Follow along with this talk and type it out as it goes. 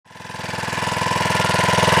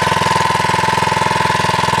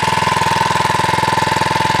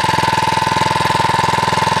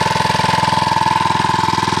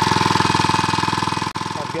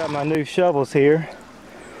My new shovels here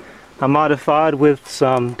I modified with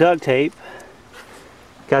some duct tape.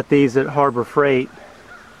 Got these at Harbor Freight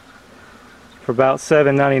for about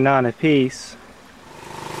 $7.99 a piece.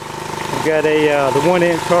 I've got the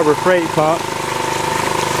 1-inch Harbor Freight pump,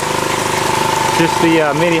 just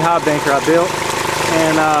the mini Highbanker I built,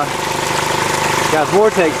 and got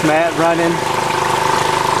vortex mat running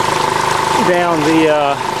down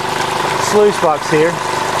the sluice box here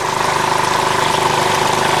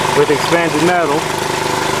with expanded metal,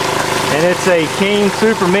 and it's a Keene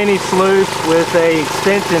super mini sluice with a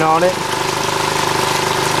extension on it.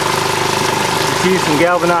 Just used some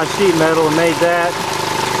galvanized sheet metal and made that,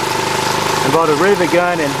 and bought a rivet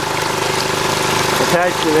gun and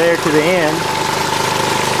attached it there to the end.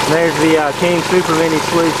 And there's the Keene super mini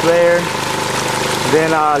sluice there.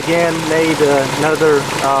 Then again made another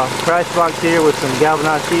crash box here with some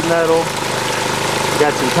galvanized sheet metal.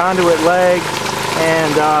 Got some conduit legs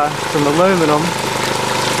and some aluminum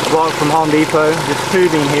I bought from Home Depot, just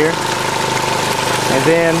tubing here. And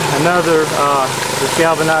then another this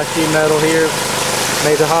galvanized sheet metal here,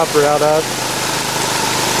 made the hopper out of.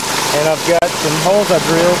 And I've got some holes I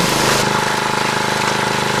drilled.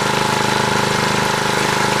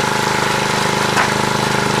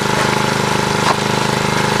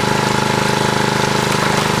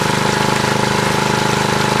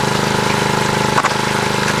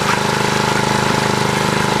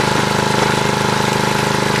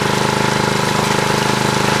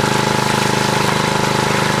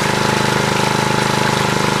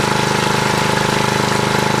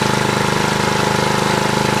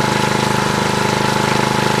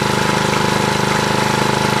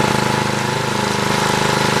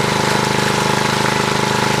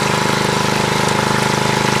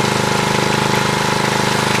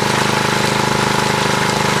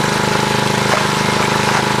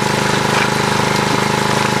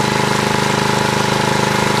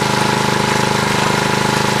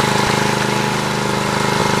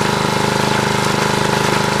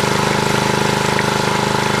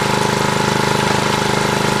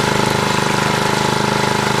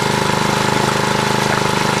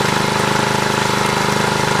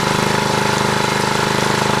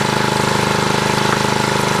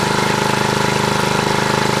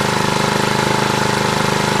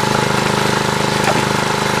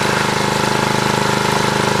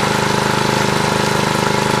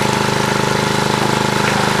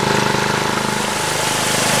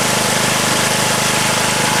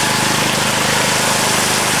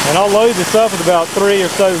 And I'll load this up with about 3 or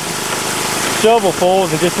so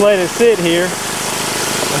shovelfuls and just let it sit here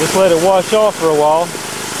and just let it wash off for a while.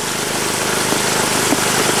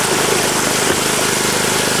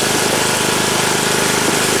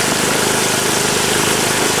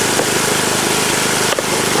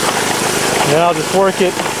 And then I'll just work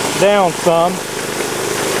it down some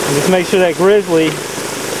and just make sure that grizzly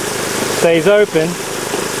stays open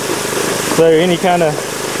so any kind of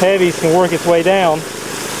heavies can work its way down.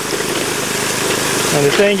 And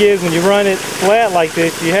the thing is, when you run it flat like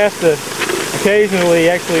this, you have to occasionally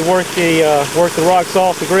actually work the rocks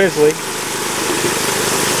off the grizzly.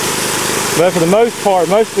 But for the most part,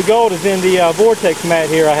 most of the gold is in the vortex mat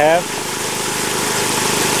here I have.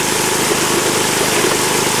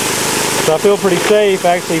 So I feel pretty safe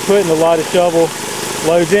actually putting a lot of shovel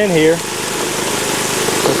loads in here.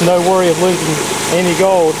 There's no worry of losing any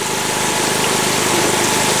gold.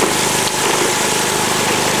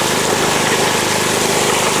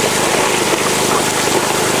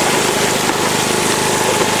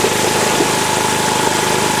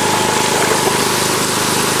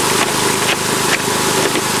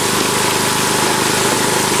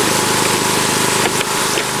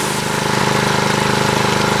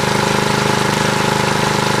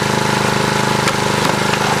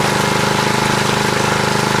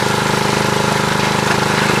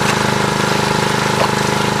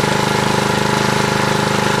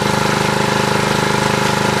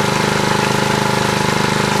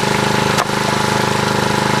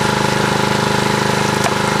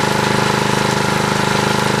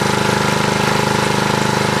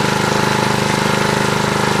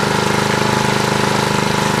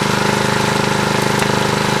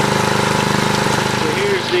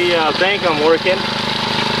 Bank I'm working,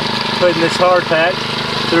 putting this hard patch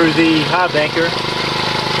through the Highbanker.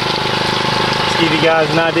 Just give you guys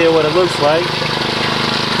an idea what it looks like.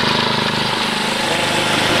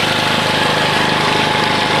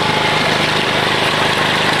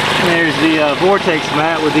 And there's the vortex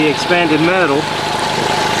mat with the expanded metal.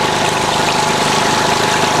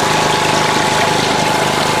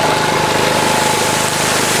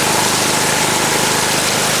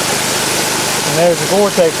 And there's the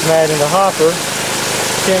vortex mat in the hopper.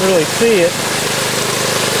 Can't really see it.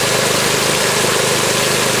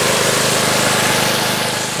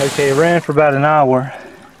 Okay, it ran for about an hour.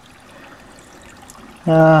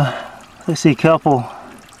 Let's see, couple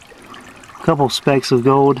specks of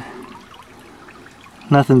gold.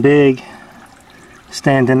 Nothing big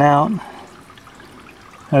standing out.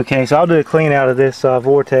 Okay, so I'll do a clean out of this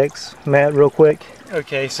vortex mat real quick.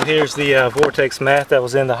 Okay, so here's the vortex mat that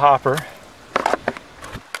was in the hopper.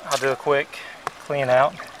 I'll do a quick clean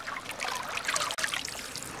out.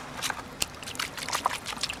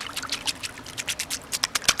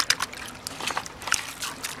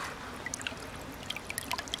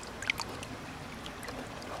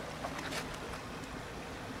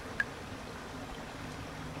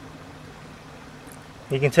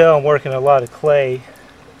 You can tell I'm working a lot of clay.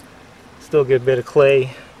 Still a good bit of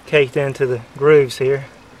clay caked into the grooves here.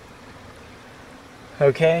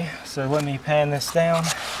 Okay, so let me pan this down.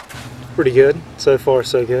 Pretty good. So far,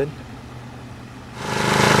 so good.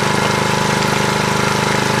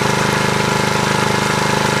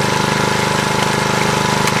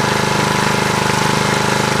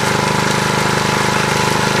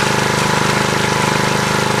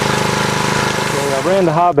 I ran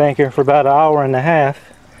the Highbanker for about an hour and a half,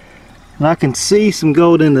 and I can see some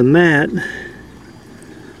gold in the mat.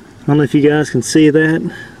 I don't know if you guys can see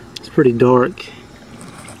that. It's pretty dark.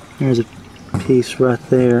 There's a piece right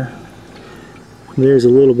there. There's a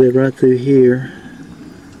little bit right through here.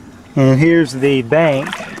 And here's the bank.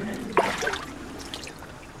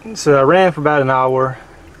 So I ran for about an hour,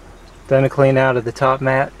 done a clean out of the top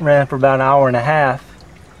mat, ran for about an hour and a half,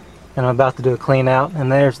 and I'm about to do a clean out,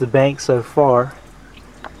 and there's the bank so far.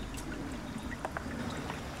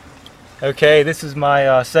 Okay, this is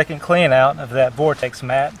my second clean out of that vortex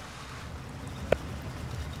mat.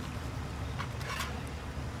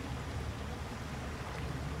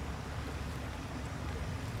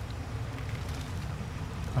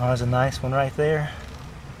 Oh, there's a nice one right there.